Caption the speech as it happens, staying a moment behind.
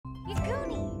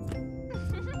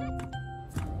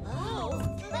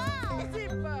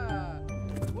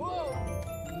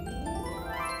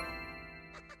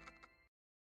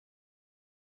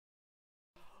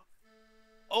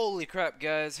Holy crap,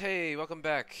 guys! Hey, welcome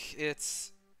back.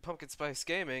 It's Pumpkin Spice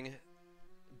Gaming,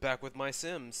 back with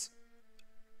MySims.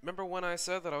 Remember when I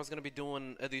said that I was going to be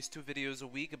doing at least 2 videos a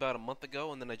week about a month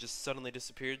ago, and then I just suddenly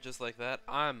disappeared just like that?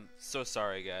 I'm so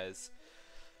sorry, guys.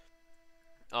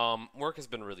 Work has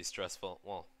been really stressful.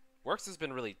 Well, work has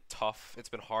been really tough. It's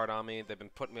been hard on me. They've been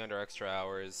putting me under extra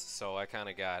hours, so I kind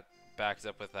of got backed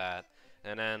up with that.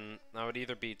 And then I would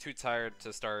either be too tired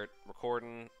to start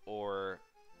recording, or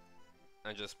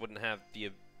I just wouldn't have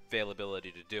the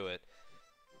availability to do it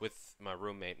with my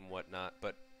roommate and whatnot.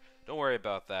 But don't worry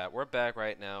about that. We're back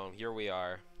right now, and here we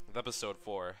are with episode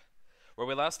 4. Where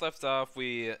we last left off,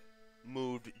 we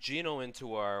moved Gino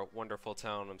into our wonderful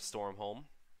town of Stormholm,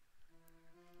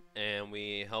 and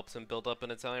we helped him build up an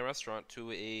Italian restaurant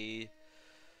to a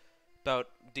about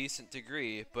decent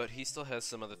degree, but he still has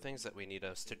some other things that we need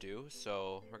us to do,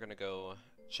 so we're gonna go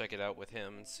check it out with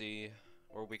him and see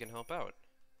where we can help out.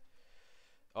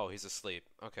 Oh, he's asleep.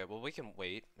 Okay, well, we can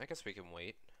wait. I guess we can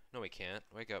wait. No, we can't.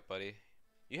 Wake up, buddy.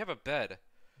 You have a bed.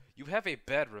 You have a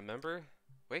bed, remember?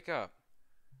 Wake up.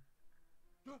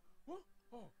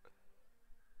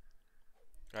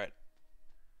 Alright.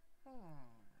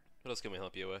 What else can we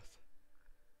help you with?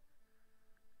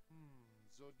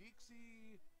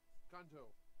 Zodixi Kanto.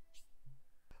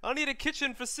 I'll need a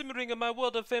kitchen for simmering in my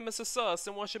world of famous sauce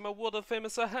and washing my world of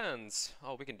famous hands.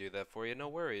 Oh, we can do that for you, no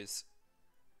worries.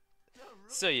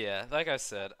 So yeah, like I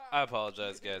said, I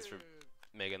apologize guys for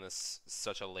making this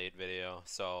such a late video.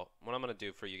 So what I'm gonna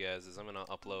do for you guys is I'm gonna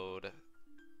upload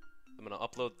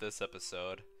this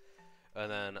episode, and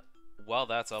then while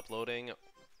that's uploading,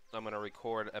 I'm gonna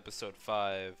record episode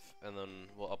 5, and then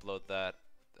we'll upload that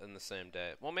in the same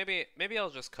day. Well, maybe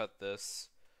I'll just cut this,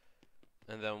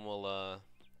 and then we'll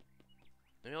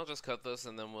maybe I'll just cut this,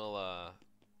 and then we'll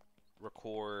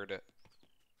record.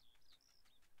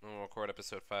 We'll record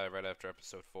episode 5 right after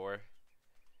episode 4.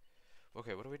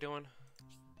 Okay, what are we doing?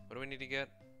 What do we need to get?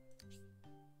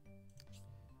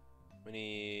 We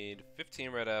need 15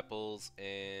 red apples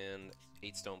and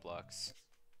 8 stone blocks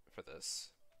for this.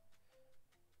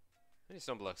 How many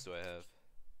stone blocks do I have?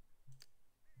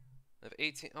 I have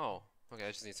 18. Oh, okay,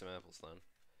 I just need some apples then.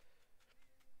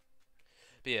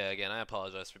 But yeah, again, I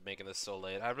apologize for making this so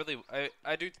late. I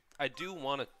do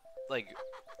want to, like,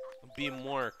 be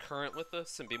more current with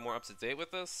this and be more up to date with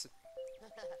this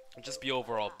and just be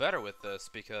overall better with this,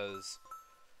 because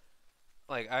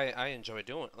like I enjoy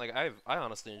doing, like, I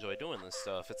honestly enjoy doing this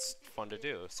stuff. It's fun to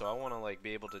do, so I want to like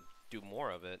be able to do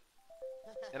more of it,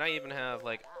 and I even have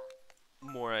like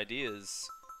more ideas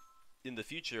in the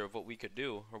future of what we could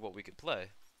do or what we could play.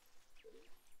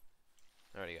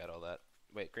 I already got all that.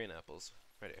 Wait, green apples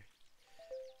right here.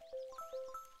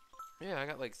 Yeah, I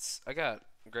got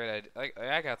great idea.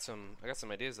 I got some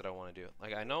ideas that I want to do.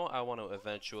 Like, I know I want to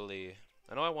eventually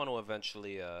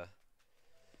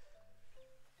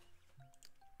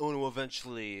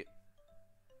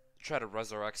try to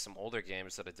resurrect some older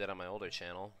games that I did on my older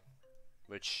channel,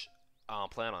 which I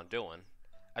plan on doing.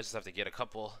 I just have to get a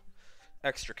couple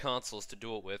extra consoles to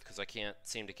do it with, because I can't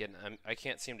seem to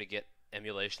get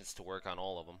emulations to work on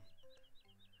all of them.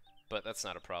 But that's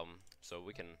not a problem. So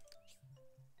we can.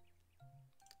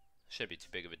 Shouldn't be too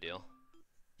big of a deal.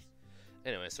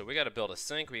 Anyway, so we gotta build a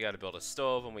sink, we gotta build a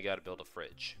stove, and we gotta build a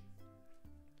fridge.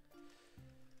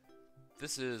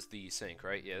 This is the sink,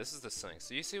 right? Yeah, this is the sink.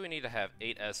 So you see we need to have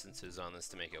 8 essences on this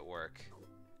to make it work.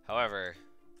 However,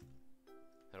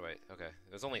 okay,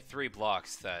 there's only 3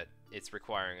 blocks that it's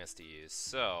requiring us to use,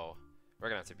 so we're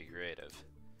gonna have to be creative.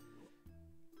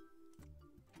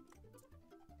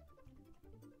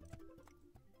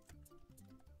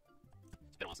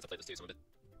 It's been a while since I played this too, so I'm a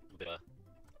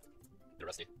bit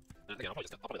rusty. Again, I'll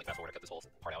probably like fast forward and cut this whole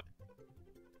part out,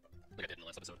 like I did in the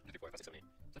last episode. 3, 4, 5, 6, 7, 8.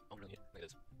 It's like, oh, we really need. Look at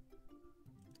this.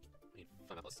 I need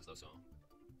 5 apples though, so.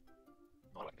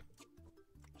 Oh, what do I do?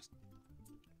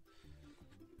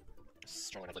 Just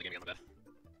strolling around the game again on the bed.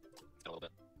 It's been a little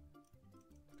bit.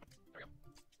 There we go.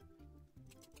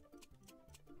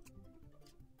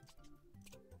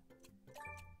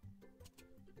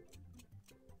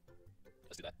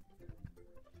 Let's do that.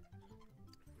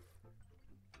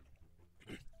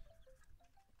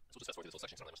 So we'll just fast forward through this little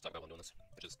section, so I don't really much to talk about when doing this,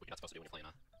 which is what you're not supposed to do when you're playing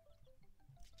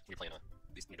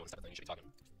these, when you're doing this type of thing. You should be talking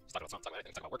about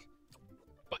anything, talk about work.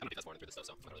 But I'm gonna do this more through this stuff,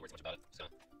 so I'm not really worried too much about it. Just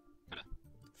gonna kind of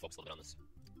focus a little bit on this.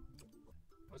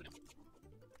 What was it doing?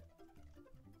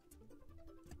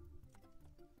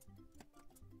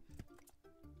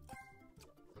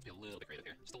 Let's be a little bit creative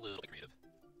here, just a little bit creative.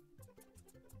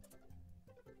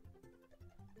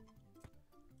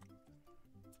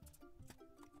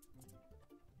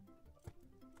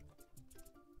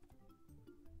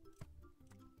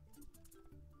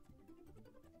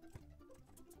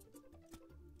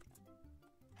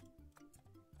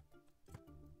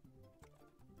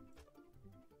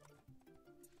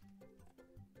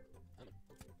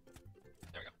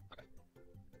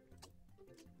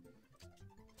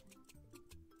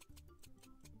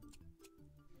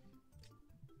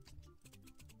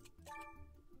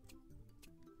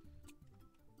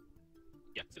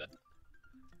 Yeah, see that.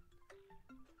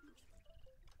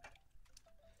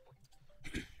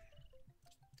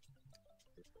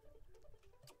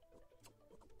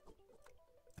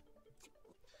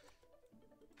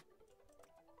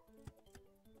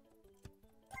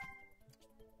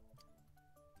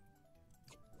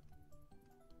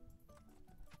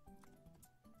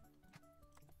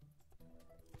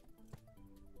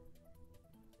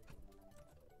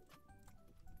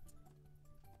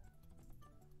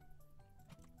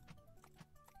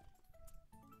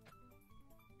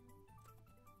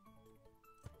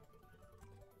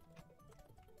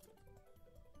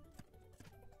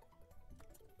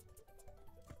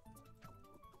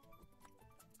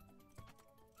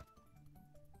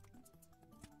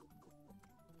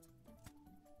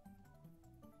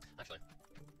 Actually,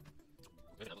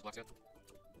 maybe not those blocks yet.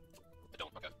 I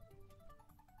don't. Okay.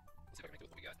 Let's see if I can make do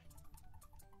with what we got.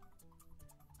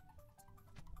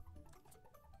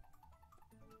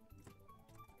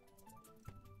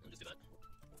 Let me just do that.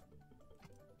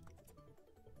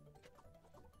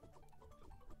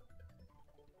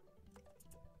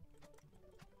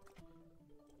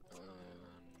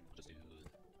 We'll just do.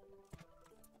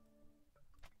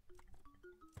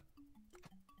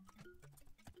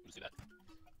 We'll just do that.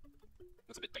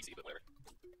 Looks a bit dicey, but whatever.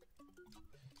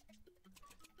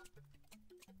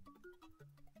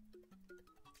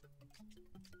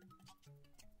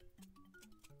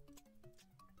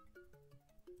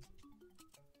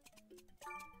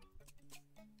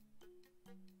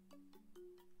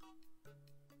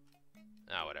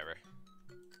 Ah, whatever.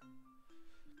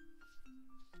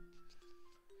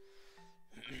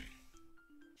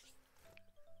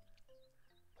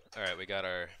 All right, we got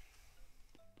our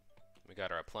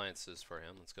appliances for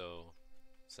him. Let's go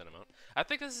send him out. I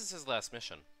think this is his last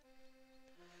mission.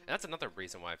 And that's another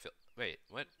reason why I feel. Wait,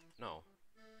 what? No,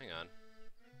 hang on.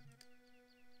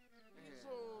 So,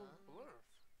 blurf.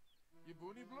 You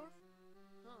boony blurf?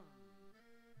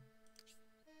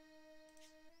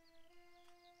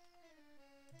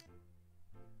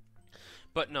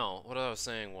 But no, what I was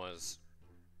saying was.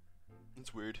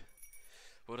 It's weird.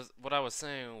 What I was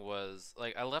saying was,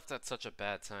 like, I left at such a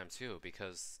bad time too,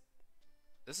 because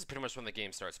this is pretty much when the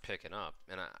game starts picking up,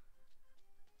 and I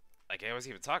was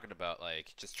even talking about,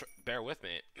 like, just bear with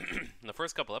me. In the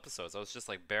first couple episodes, I was just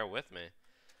like, bear with me.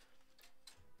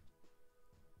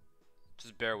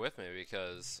 Just bear with me,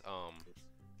 because,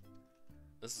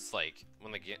 this is like,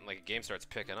 when the game starts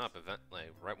picking up,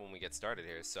 right when we get started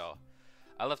here, so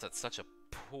I left at such a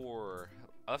poor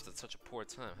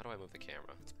time. How do I move the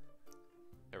camera?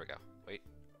 There we go. Wait.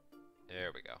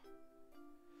 There we go.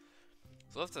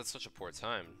 So I left at such a poor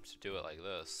time to do it like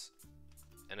this,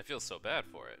 and it feels so bad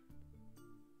for it.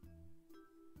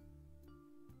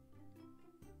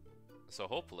 So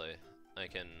hopefully I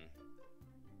can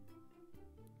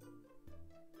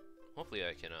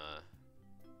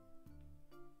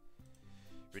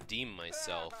redeem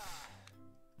myself,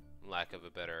 lack of a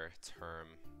better term.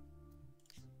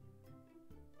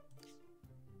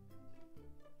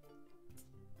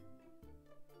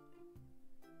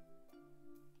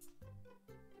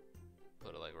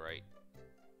 Put it like right.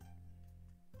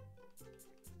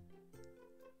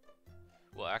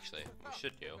 Well, actually, we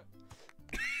should do.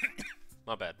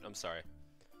 My bad. I'm sorry.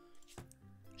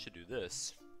 Should do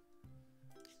this,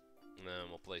 and then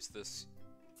we'll place this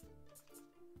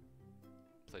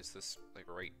like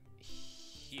right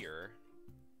here.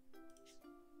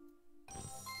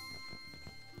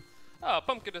 Ah,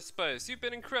 pumpkin of spice, you've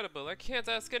been incredible. I can't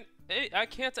ask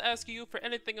you for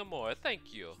anything more.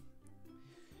 Thank you.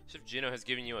 Chef Gino has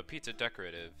given you a pizza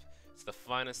decorative. It's the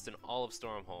finest in all of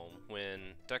Stormholm.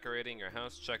 When decorating your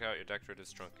house, check out your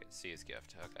decorative trunk. See his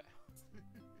gift. Okay.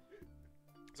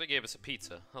 So he gave us a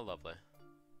pizza. How lovely.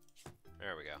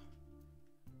 There we go.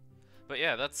 But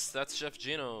yeah, that's Chef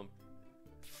Gino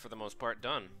for the most part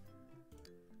done.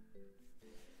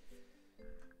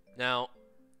 Now,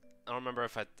 I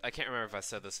can't remember if I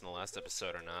said this in the last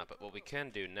episode or not, but what we can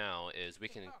do now is we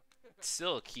can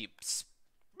still keep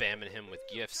spamming him with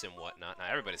gifts and whatnot. Now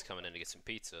everybody's coming in to get some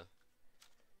pizza.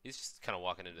 He's just kind of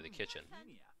walking into the kitchen.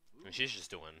 I mean, she's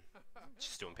just doing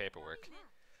paperwork.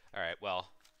 All right,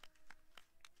 well.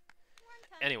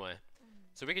 Anyway,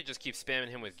 so we could just keep spamming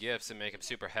him with gifts and make him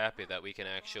super happy that we can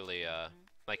actually,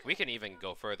 like, we can even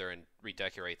go further and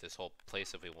redecorate this whole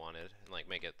place if we wanted, and like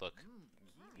make it look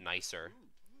nicer.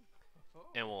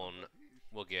 And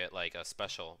we'll get like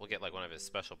one of his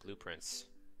special blueprints,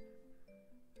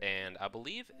 and I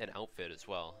believe an outfit as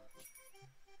well.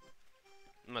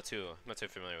 I'm not too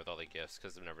familiar with all the gifts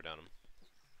because I've never done them.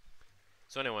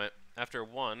 So anyway, after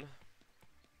one,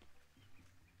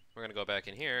 we're gonna go back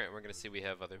in here and we're gonna see we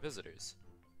have other visitors.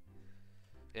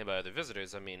 And by other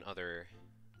visitors, I mean other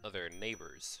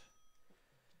neighbors.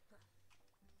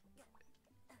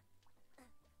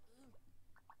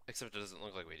 Except it doesn't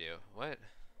look like we do. What?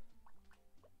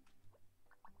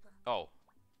 Oh,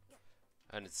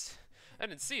 I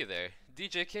didn't see you there,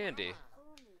 DJ Candy.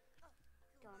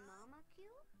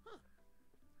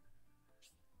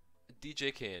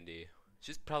 DJ Candy.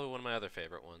 She's probably one of my other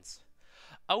favorite ones.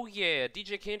 Oh yeah,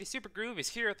 DJ Candy Super Groove is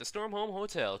here at the Stormholm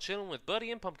Hotel, chilling with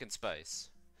Buddy and Pumpkin Spice.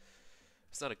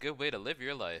 It's not a good way to live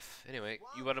your life. Anyway,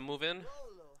 you want to move in?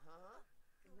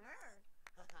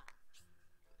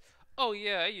 Oh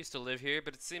yeah, I used to live here,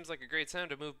 but it seems like a great time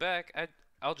to move back.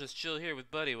 I'll just chill here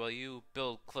with Buddy while you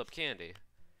build Club Candy.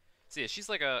 See, she's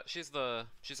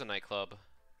a nightclub.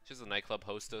 She's a nightclub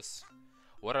hostess.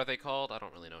 What are they called? I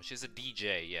don't really know. She's a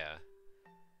DJ, yeah.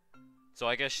 So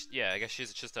I guess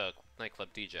she's just a nightclub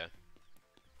DJ.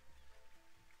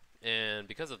 And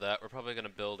because of that, we're probably gonna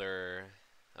build her.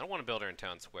 I don't want to build her in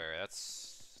town square.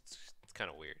 It's kind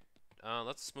of weird.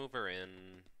 Let's move her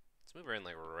in. Let's move her in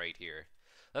like right here.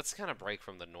 Let's kind of break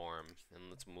from the norm and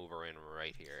let's move her in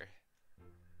right here.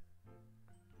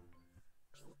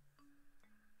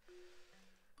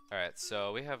 Alright,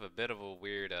 so we have a bit of a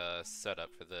weird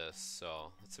setup for this,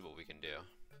 so let's see what we can do.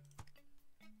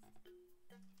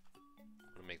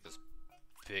 I'm gonna make this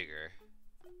bigger.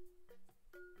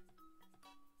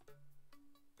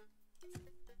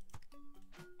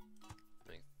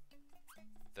 Make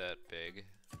that big.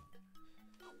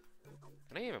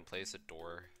 Can I even place a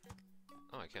door?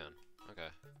 Oh, I can. Okay.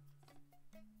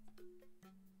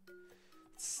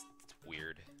 It's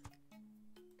weird.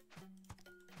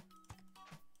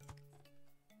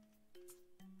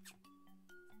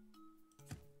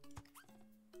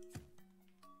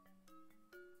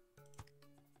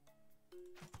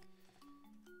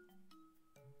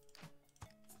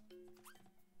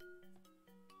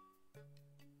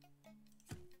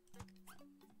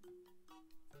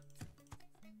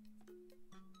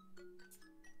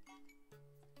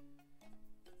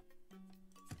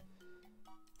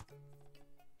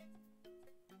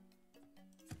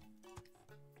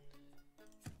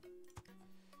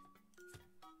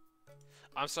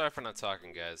 I'm sorry for not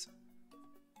talking, guys.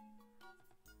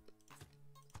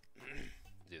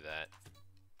 Do that.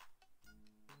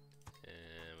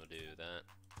 And we'll do that.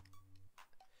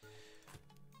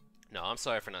 No, I'm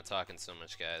sorry for not talking so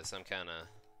much, guys. I'm kinda...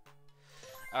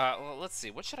 well, let's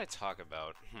see. What should I talk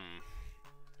about?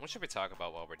 What should we talk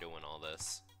about while we're doing all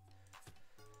this?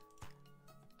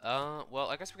 Well,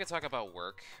 I guess we could talk about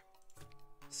work.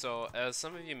 So, as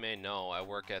some of you may know, I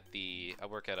work at a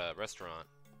restaurant.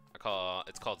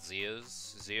 It's called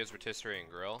Zia's Rotisserie and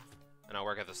Grill, and I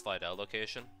work at the Slidell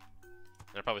location.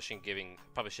 And I probably shouldn't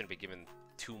be giving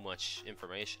too much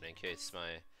information in case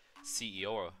my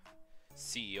CEO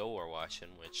are watching,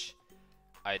 which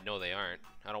I know they aren't.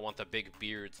 I don't want the big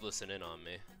beards listening on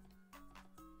me.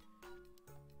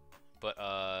 But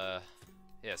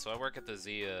yeah. So I work at the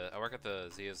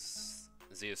Zia's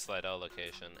Slidell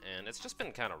location, and it's just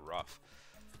been kind of rough.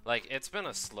 Like, it's been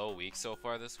a slow week so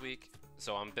far this week.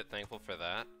 So I'm a bit thankful for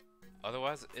that.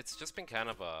 Otherwise, it's just been kind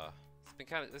of a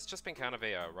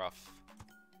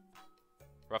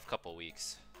rough couple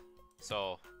weeks.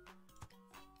 So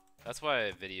that's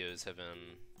why videos have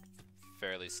been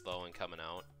fairly slow in coming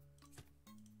out.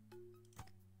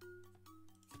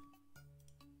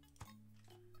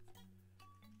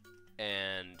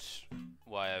 And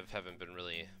why I haven't been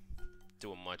really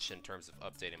doing much in terms of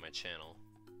updating my channel.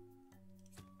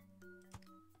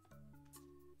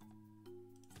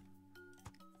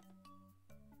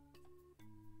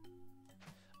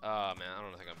 Oh man, I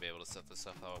don't think I'll be able to set this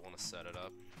up how I want to set it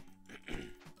up.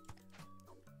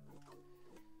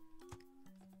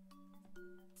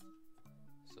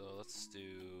 So let's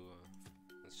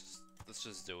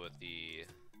just do it the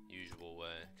usual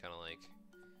way, kind of like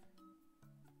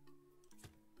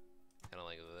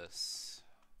this,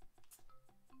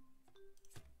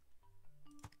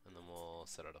 and then we'll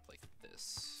set it up like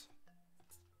this.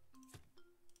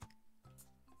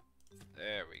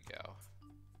 There we go.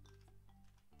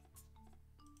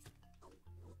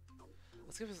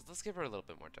 Let's give her a little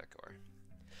bit more decor.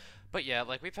 But yeah,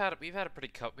 like we've had a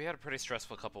pretty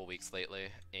stressful couple weeks lately,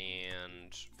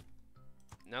 and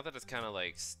now that it's kind of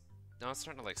like now it's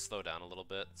starting to like slow down a little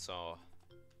bit, so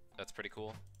that's pretty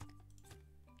cool.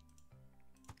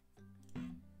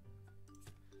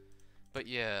 But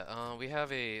yeah, I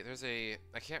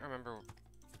can't remember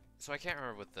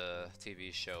what the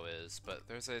TV show is, but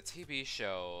there's a TV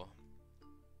show.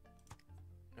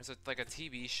 There's like a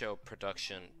TV show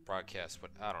production broadcast,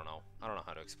 but I don't know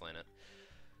how to explain it.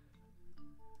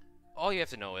 all you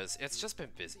have to know is it's just been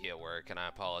busy at work, and I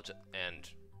apologize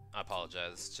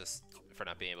just for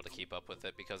not being able to keep up with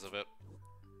it because of it.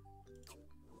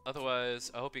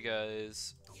 Otherwise, I hope you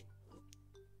guys.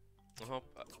 I hope.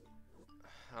 I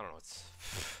don't know. It's.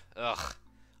 Ugh.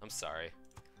 I'm sorry.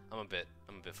 I'm a bit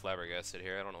flabbergasted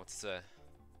here. I don't know what to say.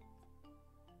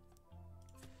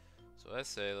 So I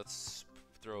say let's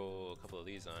throw a couple of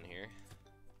these on here.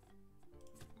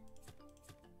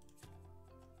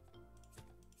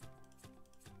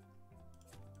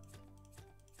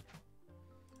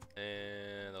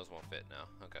 And those won't fit now.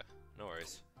 Okay, no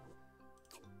worries.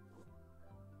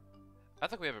 I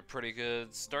think we have a pretty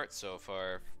good start so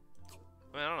far.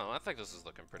 I mean, I don't know. I think this is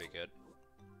looking pretty good.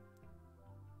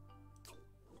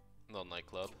 Little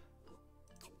nightclub.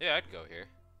 Yeah, I'd go here.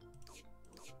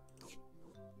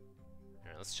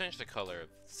 Alright, let's change the color.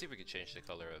 Let's see if we can change the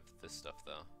color of this stuff,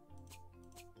 though.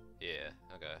 Yeah,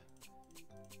 okay.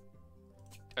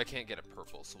 I can't get a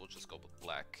purple, so we'll just go with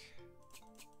black.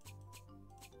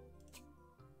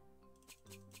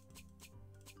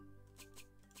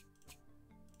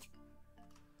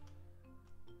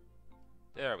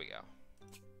 There we go.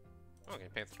 Oh, can you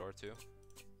paint the door too?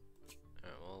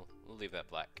 Alright, we'll leave that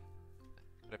black.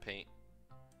 Can I paint?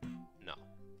 No.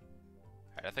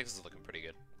 Alright, I think this is looking pretty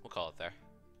good. We'll call it there.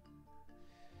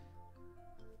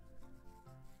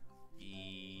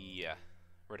 Yeah,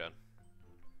 we're done.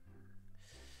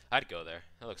 I'd go there.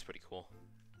 That looks pretty cool.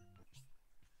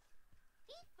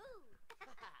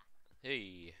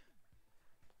 Hey.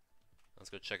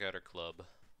 Let's go check out our club.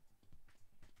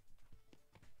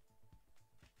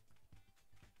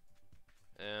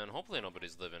 And hopefully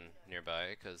nobody's living nearby,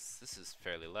 because this is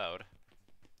fairly loud.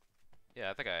 Yeah,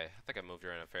 I think I moved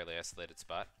her in a fairly isolated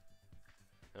spot.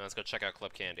 And let's go check out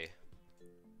Club Candy.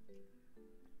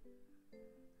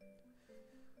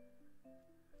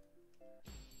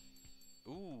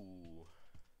 Ooh.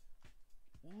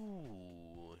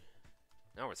 Ooh.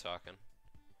 Now we're talking.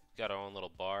 Got our own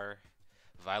little bar.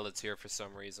 Violet's here for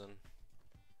some reason.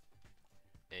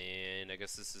 And I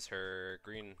guess this is her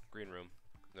green room.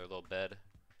 Their little bed.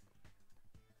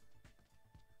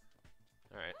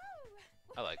 Alright.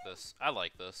 I like this. I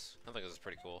think this is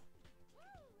pretty cool.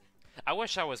 I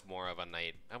wish I was more of a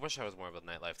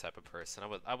nightlife type of person. I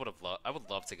would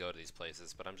love to go to these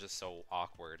places, but I'm just so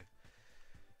awkward.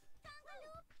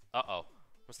 Uh-oh.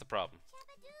 What's the problem?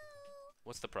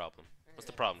 What's the problem? What's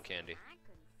the problem, Candy?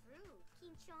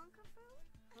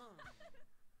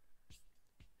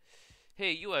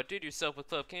 Hey, you outdid yourself with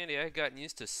Club Candy. I had gotten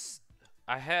used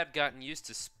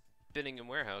to spinning in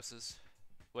warehouses.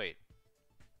 Wait,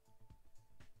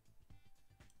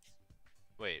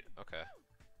 okay.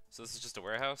 So this is just a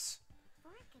warehouse?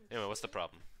 Anyway, what's the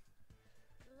problem?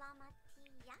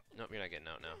 Nope, you're not getting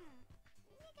out now.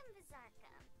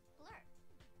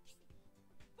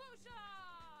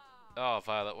 Oh,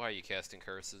 Violet, why are you casting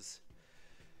curses?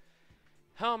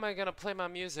 How am I gonna play my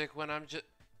music when I'm just...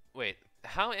 Wait,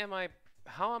 how am I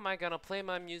gonna play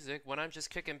my music when I'm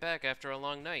just kicking back after a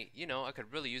long night? You know, I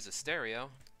could really use a stereo.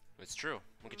 It's true.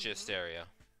 We'll get you a stereo.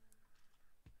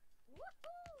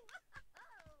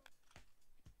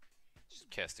 Just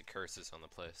casting curses on the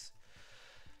place.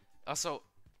 Also,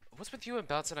 what's with you and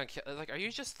bouncing on... Like, are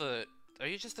you just the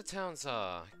town's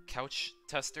couch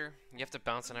tester? You have to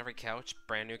bounce on every couch,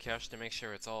 brand new couch, to make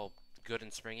sure it's all good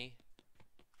and springy.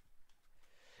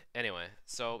 Anyway,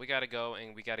 so we gotta go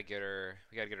and we gotta get her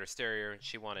stereo, and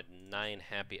she wanted 9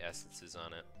 happy essences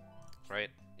on it,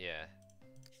 right? Yeah.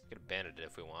 We could abandon it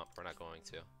if we want. We're not going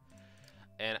to.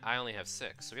 And I only have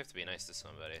 6, so we have to be nice to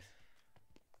somebody.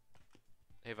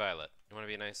 Hey Violet, you wanna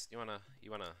be nice? You wanna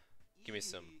give me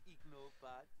some?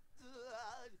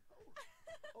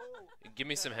 Give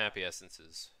me some happy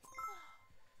essences.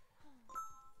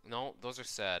 No, those are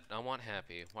sad. I want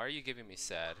happy. Why are you giving me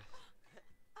sad?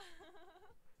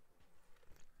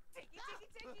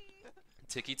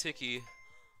 Ticky ticky.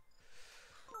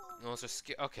 Those are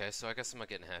okay, so I guess I'm not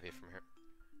getting happy from her.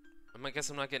 guess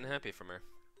I'm not getting happy from her.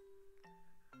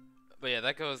 But yeah,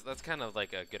 that's kind of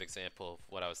like a good example of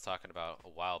what I was talking about a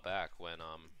while back when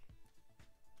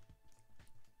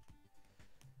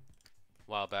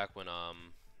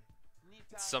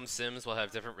some Sims will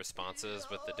have different responses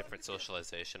with the different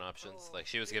socialization options. Like,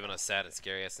 she was giving us sad and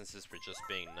scary essences for just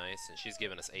being nice, and she's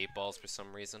giving us 8 balls for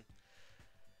some reason.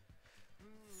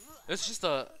 It's just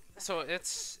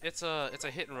it's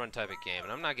a hit and run type of game,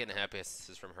 and I'm not getting happy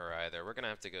essences from her either. We're gonna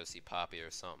have to go see Poppy or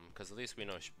something, because at least we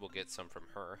know we'll get some from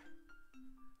her.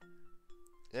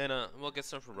 And we'll get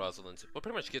some from Rosalind too. We'll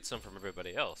pretty much get some from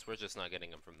everybody else. We're just not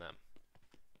getting them from them.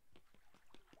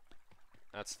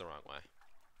 That's the wrong way.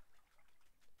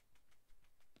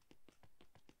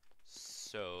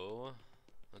 So,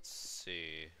 let's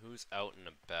see. Who's out and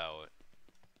about?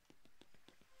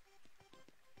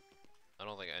 I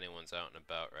don't think anyone's out and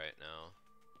about right now.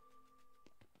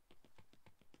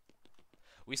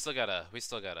 We still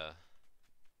gotta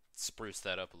spruce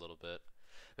that up a little bit.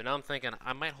 But now I'm thinking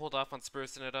I might hold off on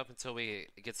sprucing it up until we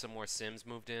get some more Sims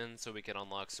moved in, so we can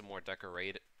unlock some more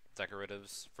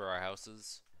decoratives for our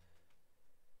houses.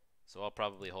 So I'll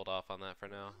probably hold off on that for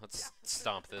now. Let's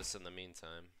stomp this in the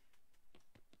meantime.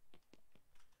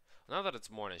 Now that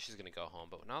it's morning, she's gonna go home.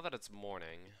 But now that it's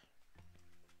morning,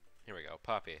 here we go.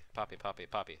 Poppy, Poppy, Poppy,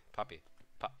 Poppy, Poppy,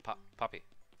 Pop, Pop, Poppy,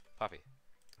 Poppy.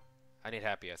 I need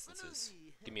happy essences.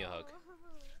 Give me a hug.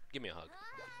 Give me a hug.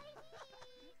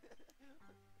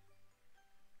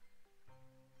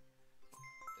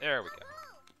 There we go.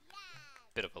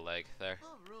 Bit of a leg there.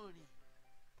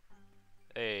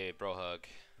 Hey, bro hug.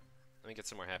 Let me get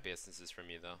some more happy essences from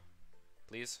you, though.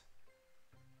 Please?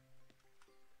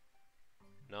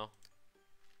 No?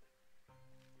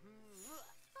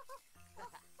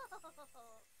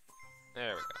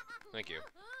 There we go. Thank you.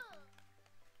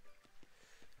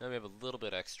 Now we have a little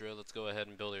bit extra. Let's go ahead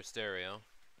and build our stereo.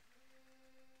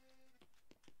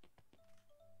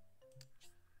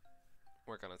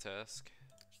 Work on a task.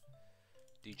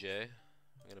 DJ.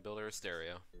 I'm gonna build her a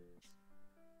stereo.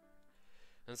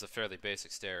 This is a fairly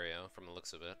basic stereo from the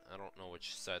looks of it. I don't know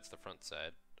which side's the front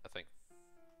side. I think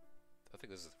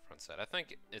this is the front side. I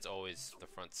think it's always the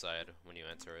front side when you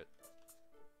enter it.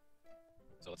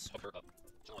 So let's hook her up.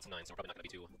 She only wants a 9, so we're probably not gonna be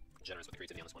too generous with the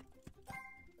creativity on this one.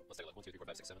 Let's take a look. 1, 2, 3, 4,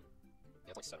 5, 6, 7. Yeah,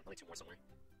 it's only 7. Only 2 more somewhere.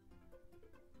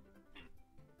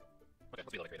 Okay, let's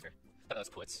be a little creative here. Let's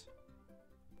put.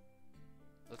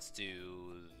 Let's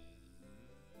do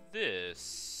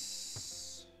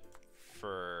this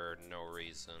for no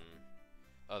reason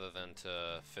other than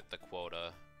to fit the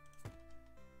quota.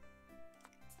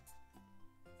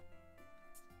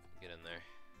 Get in there.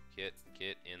 Get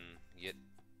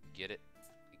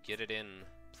it in,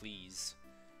 please,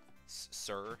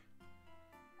 sir.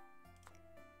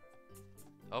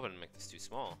 I hope I didn't make this too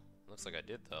small. Looks like I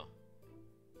did though.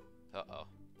 Uh-oh.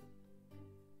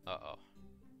 Uh-oh.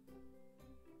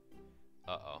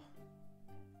 Uh-oh.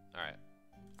 Alright.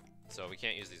 So we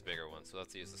can't use these bigger ones, so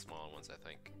let's use the smaller ones, I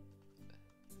think.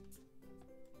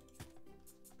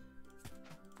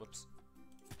 Whoops.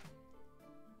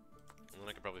 And then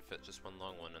I could probably fit just one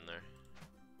long one in there.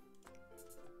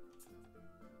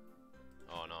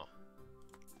 Oh no.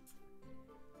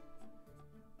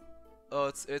 Oh,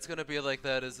 it's gonna be like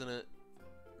that, isn't it?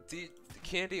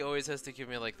 Candy always has to give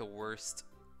me like the worst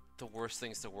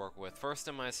things to work with. First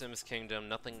in MySims Kingdom,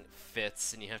 nothing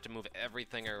fits and you have to move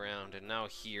everything around, and now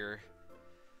here,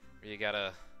 where you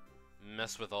gotta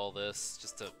mess with all this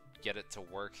just to get it to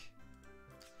work.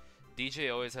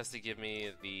 DJ always has to give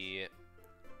me the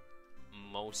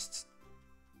most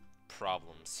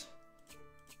problems.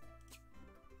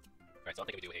 Alright, so I'm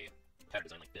thinking we do a pattern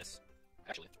design like this.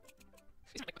 Actually,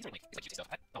 he's like cutesy stuff.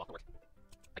 Oh, it'll work.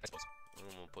 I suppose. And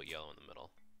we'll put yellow in the middle.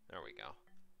 There we go.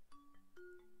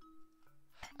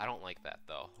 I don't like that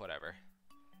though. Whatever.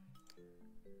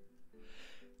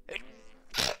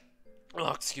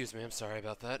 Oh, excuse me. I'm sorry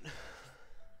about that.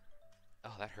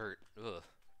 Oh, that hurt. Ugh.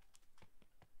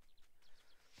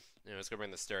 Yeah, let's go bring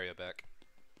the stereo back.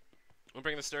 We'll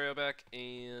bring the stereo back,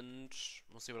 and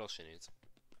we'll see what else she needs.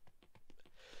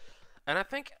 And I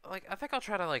think I'll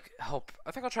try to help.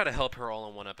 I think I'll try to help her all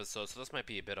in one episode. So this might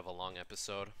be a bit of a long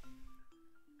episode,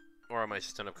 or I might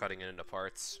just end up cutting it into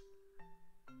parts,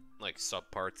 like sub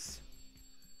parts.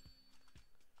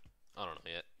 I don't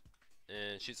know yet.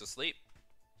 And she's asleep.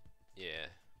 Yeah,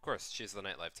 of course she's the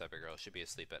nightlife type of girl. She'd be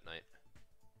asleep at night.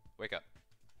 Wake up!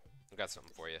 I got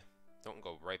something for you. Don't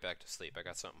go right back to sleep. I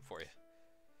got something for you.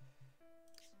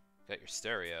 Got your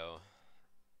stereo.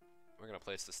 We're gonna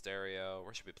place the stereo.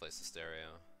 Where should we place the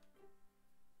stereo?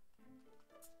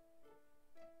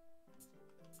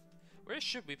 Where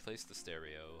should we place the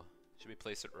stereo? Should we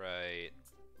place it right?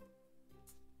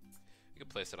 We could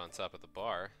place it on top of the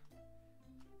bar.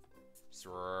 Just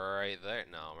right there.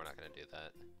 No, we're not gonna do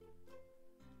that.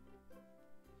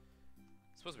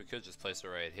 I suppose we could just place it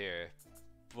right here,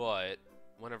 but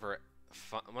one of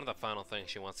the final things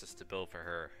she wants us to build for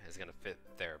her is gonna fit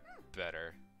there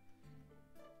better.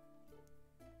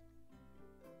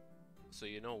 So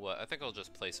you know what? I think I'll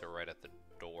just place her right at the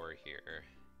door here.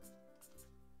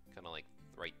 Kind of like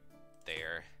right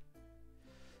there.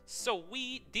 So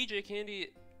DJ Candy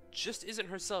just isn't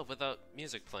herself without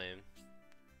music playing.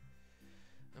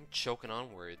 I'm choking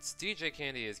on words. DJ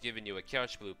Candy has given you a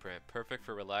couch blueprint, perfect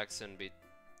for relaxing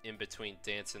in between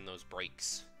dancing those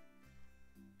breaks.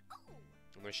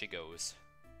 And there she goes.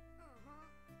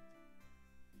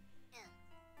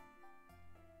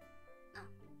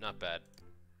 Not bad.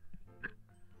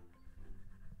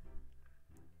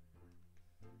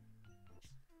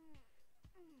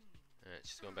 Alright,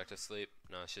 she's going back to sleep.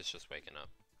 No, she's just waking up.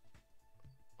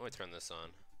 Let me turn this on.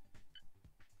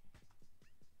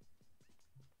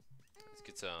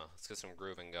 Let's get some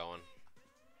grooving going.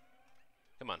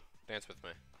 Come on, dance with me.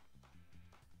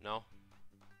 No?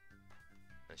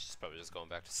 And she's probably just going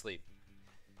back to sleep.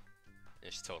 Yeah,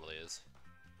 she totally is.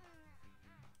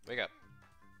 Wake up.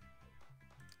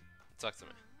 Talk to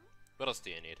me. What else do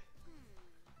you need?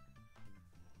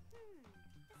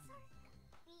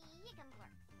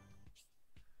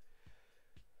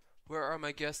 Where are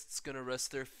my guests gonna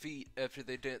rest their feet after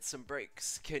they dance some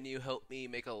breaks? Can you help me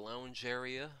make a lounge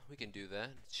area? We can do that.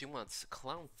 She wants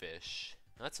clownfish.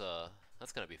 That's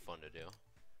gonna be fun to do.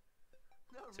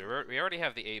 So we already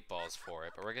have the 8 balls for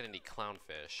it, but we're gonna need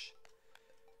clownfish.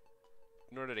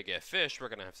 In order to get fish, we're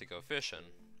gonna have to go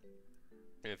fishing.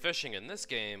 And fishing in this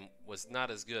game was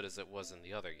not as good as it was in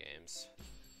the other games.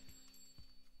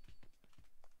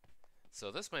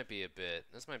 So this might be a bit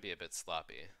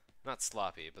sloppy. Not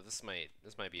sloppy, but this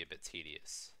might be a bit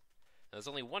tedious. Now, there's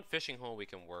only one fishing hole we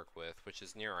can work with, which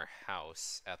is near our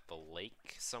house at the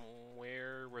lake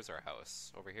somewhere. Where's our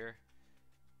house? Over here?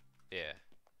 Yeah.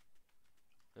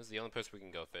 This is the only place we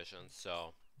can go fishing,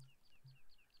 so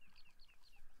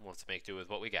we'll have to make do with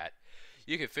what we got.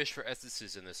 You can fish for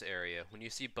essences in this area. When you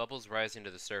see bubbles rising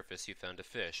to the surface, you found a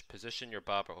fish. Position your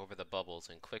bobber over the bubbles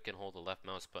and click and hold the left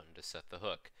mouse button to set the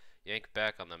hook. Yank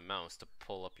back on the mouse to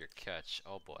pull up your catch.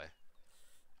 Oh boy. Let's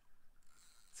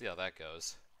see how that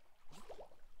goes.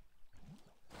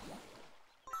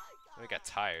 We got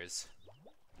tires.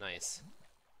 Nice.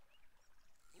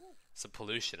 Some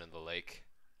pollution in the lake.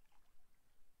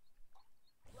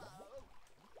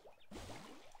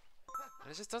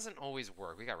 And it just doesn't always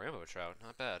work. We got rainbow trout,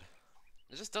 not bad.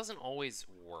 It just doesn't always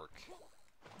work.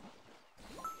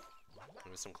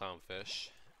 With some clownfish.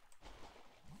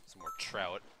 Some more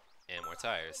trout. And more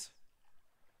tires.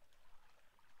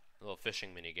 A little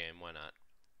fishing mini game, why not?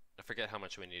 I forget how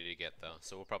much we need to get though,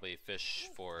 so we'll probably fish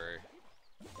for...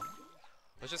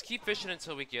 Let's just keep fishing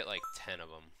until we get like 10 of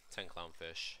them. 10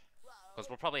 clownfish. Because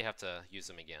we'll probably have to use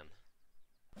them again.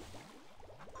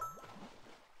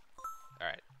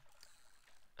 Alright.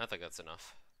 I think that's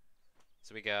enough.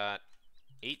 So we got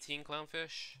 18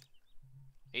 clownfish.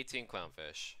 18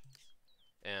 clownfish.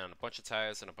 And a bunch of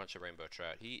tires and a bunch of rainbow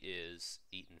trout. He is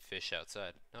eating fish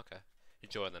outside. Okay.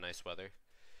 Enjoying the nice weather.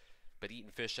 But eating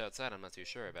fish outside, I'm not too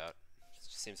sure about. It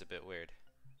just seems a bit weird.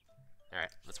 Alright,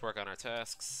 let's work on our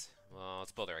tasks. Well,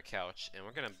 let's build her a couch. And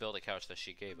we're going to build a couch that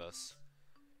she gave us.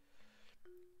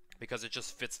 Because it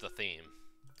just fits the theme.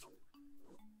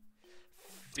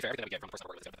 To be fair, everything that we get from the person I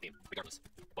work with is going to fit the theme, regardless.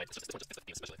 But it's just, this one just fits the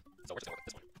theme especially. So we're just going to work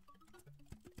with this one.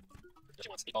 She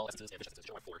wants 8 ball essences and fish essences.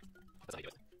 She don't want 4. That's not how you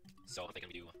do it. So I'm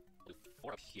thinking we do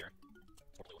 4 up here.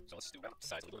 4 blue. So let's do about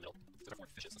size of the blue in the middle. These are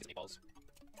 4 fishes. Let's get some 8 balls.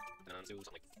 And then do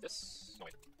something like this. No,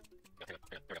 wait. Yeah, hang on.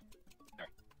 There we go.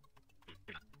 Alright.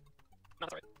 Maybe not. No,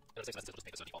 that's alright. And then 6 essences, we'll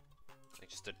just make this a default. Like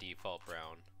just a default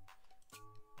brown.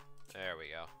 There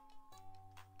we go.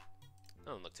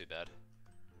 That doesn't look too bad.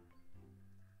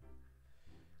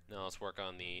 Now let's work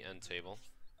on the end table.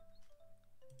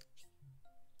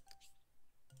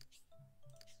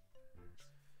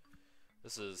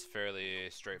 This is fairly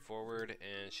straightforward,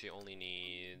 and she only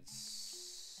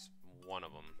needs 1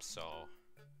 of them, so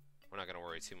we're not going to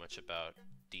worry too much about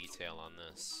detail on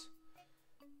this.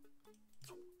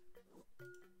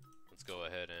 Let's go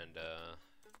ahead and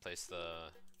place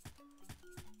the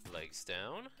legs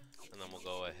down, and then we'll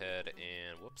go ahead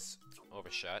and, whoops,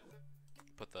 overshot,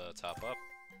 put the top up,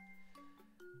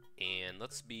 and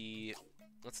let's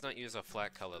not use a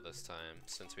flat color this time,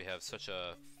 since we have such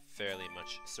a fairly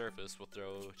much surface. We'll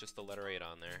throw just the letter 8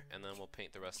 on there, and then we'll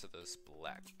paint the rest of this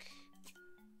black.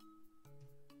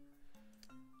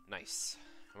 Nice.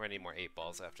 We're gonna need more 8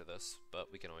 balls after this, but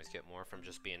we can always get more from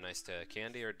just being nice to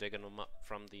Candy or digging them up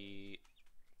from the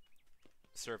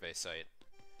survey site.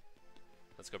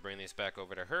 Let's go bring these back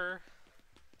over to her.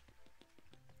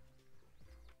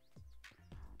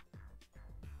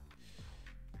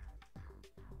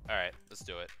 Alright, let's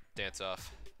do it. Dance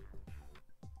off.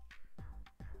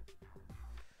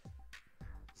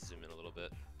 Zoom in a little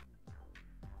bit.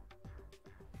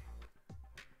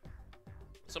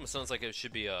 This almost sounds like it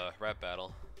should be a rap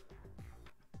battle.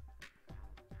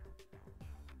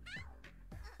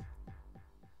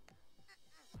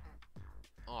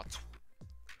 Oh,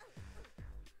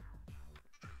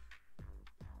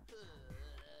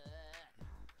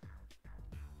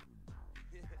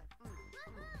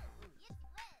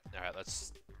 alright,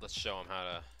 let's show him how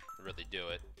to really do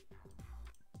it.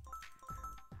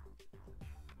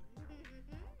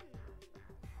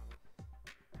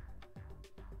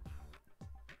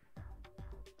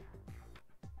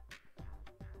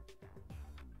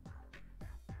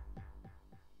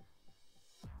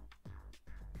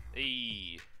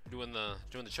 Hey, doing the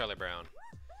Charlie Brown.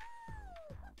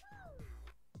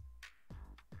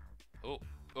 Oh,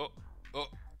 oh, oh.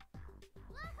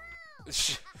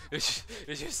 Did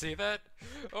you see that?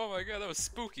 Oh my god, that was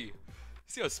spooky.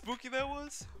 See how spooky that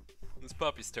was? It's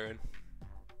Puppy's turn.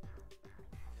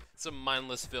 Some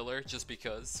mindless filler, just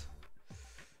because.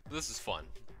 But this is fun.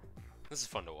 This is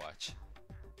fun to watch.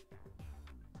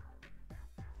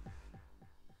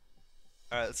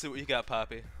 Alright, let's see what you got,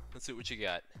 Poppy. Let's see what you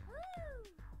got.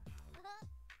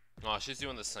 Oh, she's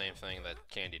doing the same thing that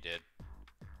Candy did.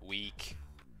 Weak.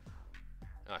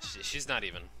 Oh, she's not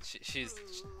even. She's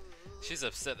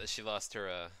upset that she lost her.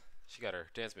 She got her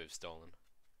dance move stolen.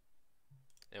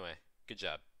 Anyway, good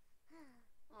job.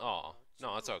 Oh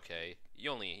no, it's okay.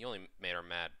 You only made her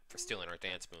mad for stealing her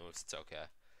dance moves. It's okay.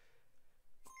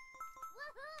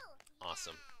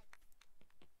 Awesome.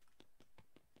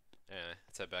 Anyway,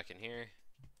 let's head back in here.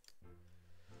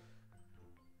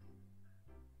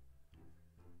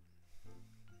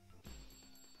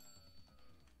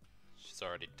 She's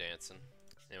already dancing.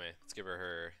 Anyway, let's give her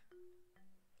her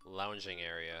lounging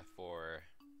area for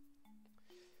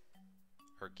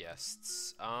her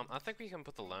guests. I think we can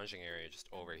put the lounging area just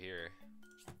over here.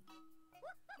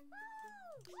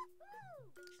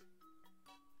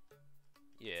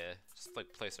 Yeah, just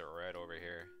like place it right over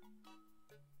here.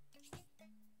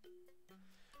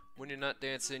 When you're not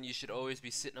dancing, you should always be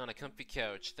sitting on a comfy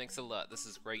couch. Thanks a lot, this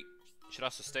is great. You should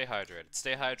also stay hydrated.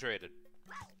 Stay hydrated.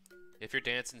 If you're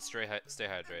dancing, stay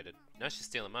hydrated. Now she's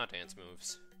stealing my dance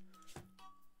moves.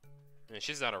 I mean,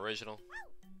 she's not original.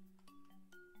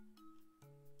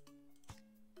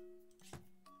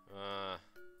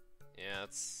 Yeah,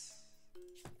 it's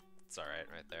alright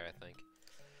right there, I think.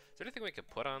 Is there anything we could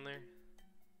put on there?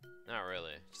 Not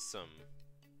really, just some...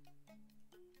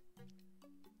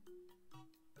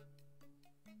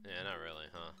 Yeah, not really,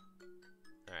 huh?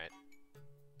 Alright.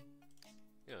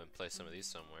 I'm gonna play some of these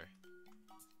somewhere.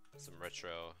 Some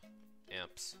retro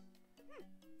amps.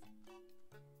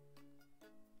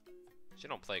 She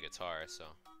don't play guitar, so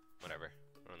whatever.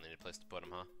 I don't need a place to put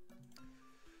them, huh?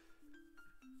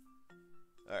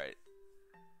 Alright.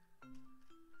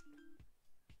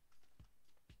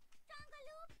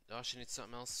 Oh, she needs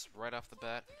something else right off the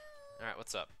bat. Alright,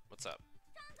 what's up? What's up?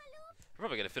 We're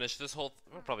probably gonna finish this whole...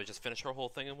 We'll probably just finish her whole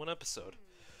thing in one episode.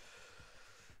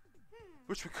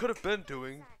 Which we could have been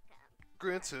doing,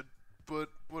 granted, but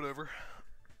whatever.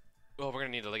 Well, we're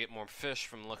gonna need to get more fish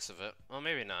from the looks of it. Well,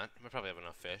 maybe not. We probably have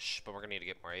enough fish, but we're gonna need to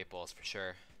get more 8-balls for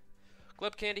sure.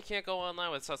 Glub Candy can't go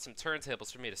online without some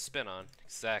turntables for me to spin on.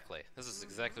 Exactly. This is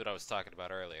exactly what I was talking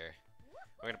about earlier.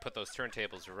 We're gonna put those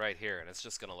turntables right here, and it's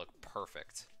just gonna look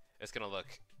perfect. It's gonna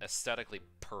look aesthetically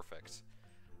perfect.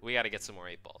 We gotta get some more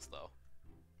 8-balls, though.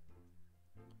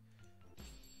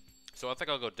 So I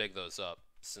think I'll go dig those up,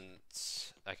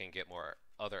 since I can get more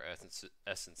other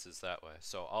essences that way.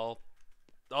 So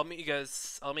I'll meet you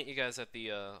guys. I'll meet you guys at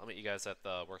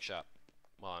the workshop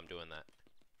while I'm doing that.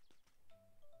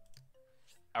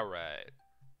 All right.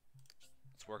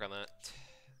 Let's work on that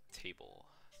table.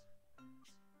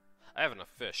 I have enough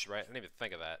fish, right? I didn't even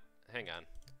think of that. Hang on.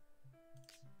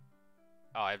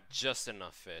 Oh, I have just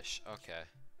enough fish. Okay.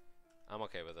 I'm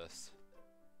okay with this.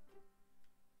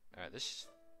 All right. This.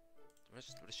 What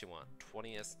does she want?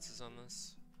 20 essences on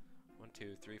this? 1,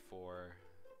 2, 3, 4,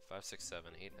 5, 6,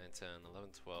 7, 8, 9, 10, 11,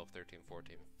 12, 13,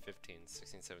 14, 15,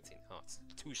 16, 17. Oh, it's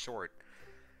too short.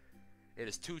 It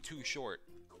is too short.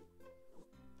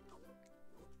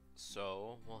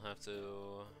 So, we'll have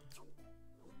to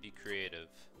be creative.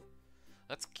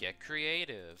 Let's get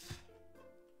creative.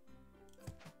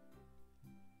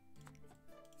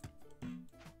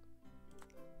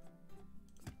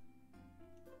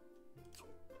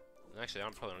 Actually, I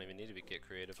probably don't even need to get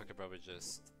creative. I could probably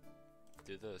just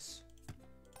do this.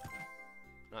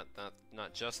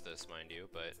 Not just this, mind you,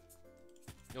 but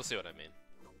you'll see what I mean.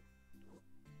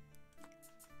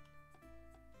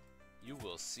 You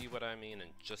will see what I mean in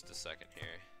just a second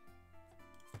here.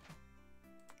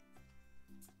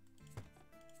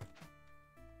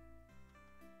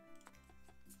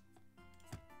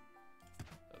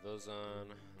 Throw those on,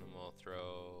 and we'll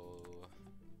throw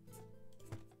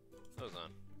those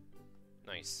on.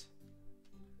 Nice.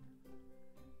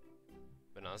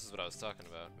 But no, this is what I was talking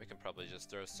about. We can probably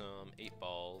just throw some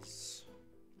 8-balls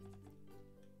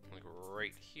like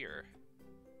right here.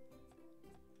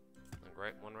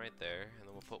 Like one right there, and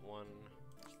then we'll put one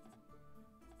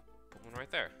right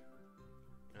there.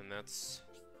 And that's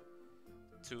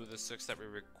 2 of the 6 that we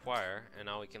require, and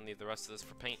now we can leave the rest of this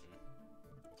for painting.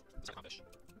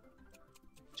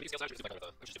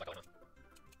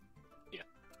 Yeah.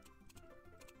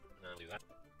 I'll do that.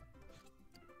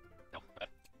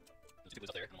 two blues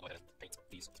up there, and we'll go ahead and paint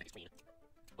these green.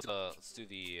 Let's do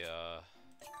the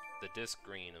disc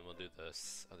green, and we'll do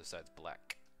this other side's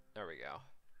black. There we go.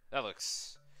 That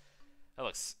looks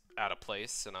out of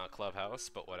place in a clubhouse,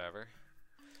 but whatever.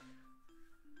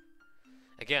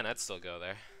 Again, I'd still go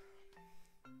there.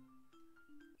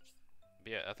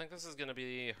 But yeah, I think this is gonna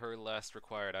be her last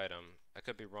required item. I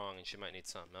could be wrong, and she might need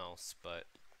something else, but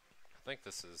I think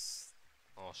this is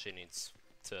all she needs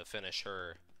to finish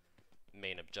her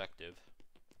main objective.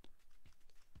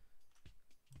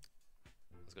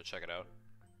 Let's go check it out.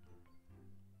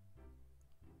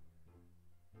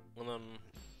 And then,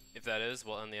 if that is,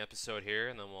 we'll end the episode here,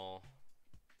 and then we'll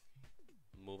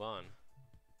move on.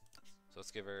 So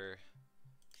let's give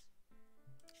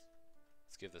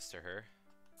this to her.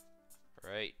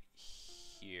 Right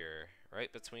here.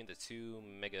 Right between the two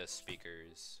mega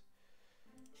speakers.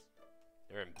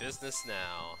 They're in business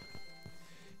now.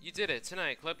 You did it!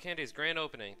 Tonight, Club Candy's grand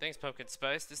opening. Thanks, Pumpkin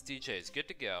Spice. This DJ is good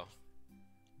to go.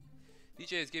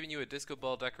 DJ is giving you a disco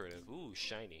ball decorative. Ooh,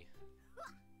 shiny.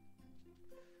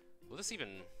 Will this even...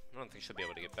 I don't think she'll be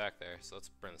able to get back there, so let's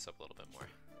bring this up a little bit more.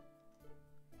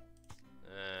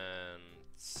 And...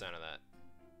 center that.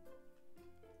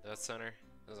 That center?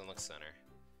 Doesn't look center.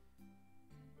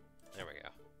 There we go.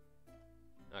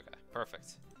 Okay,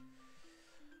 perfect.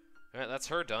 Alright, that's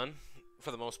her done,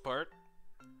 for the most part.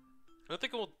 I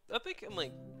think I'm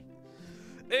like...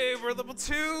 Hey, we're level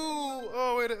 2!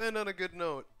 Oh, way to end on a good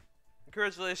note.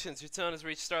 Congratulations, your town has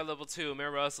reached star level 2.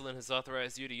 Mayor Rosalind has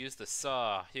authorized you to use the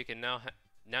saw. You can now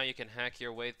you can hack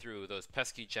your way through those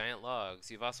pesky giant logs.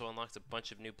 You've also unlocked a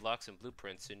bunch of new blocks and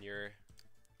blueprints in your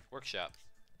workshop.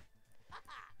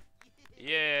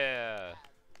 Yeah!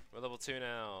 We're level 2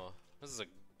 now. This is a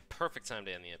perfect time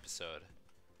to end the episode.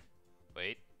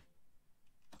 Wait.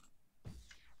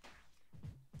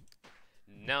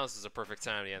 Now this is a perfect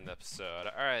time to end the episode.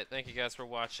 Alright, thank you guys for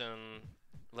watching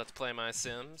Let's Play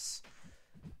MySims.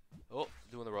 Oh,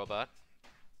 doing the robot.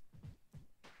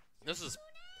 This is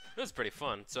pretty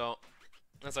fun. So,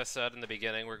 as I said in the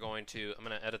beginning, I'm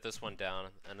gonna edit this one down,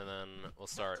 and then we'll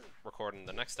start recording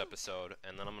the next episode,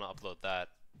 and then I'm gonna upload that.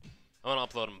 I'm gonna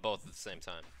upload them both at the same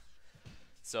time.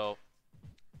 So,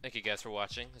 thank you guys for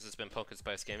watching. This has been Pumpkin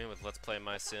Spice Gaming with Let's Play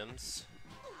MySims.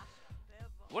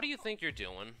 What do you think you're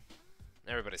doing?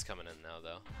 Everybody's coming in now,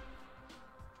 though.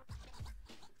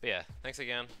 But yeah, thanks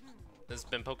again. This has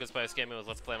been Pumpkin Spice Gaming with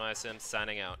Let's Play MySims,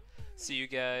 signing out. See you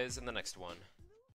guys in the next one.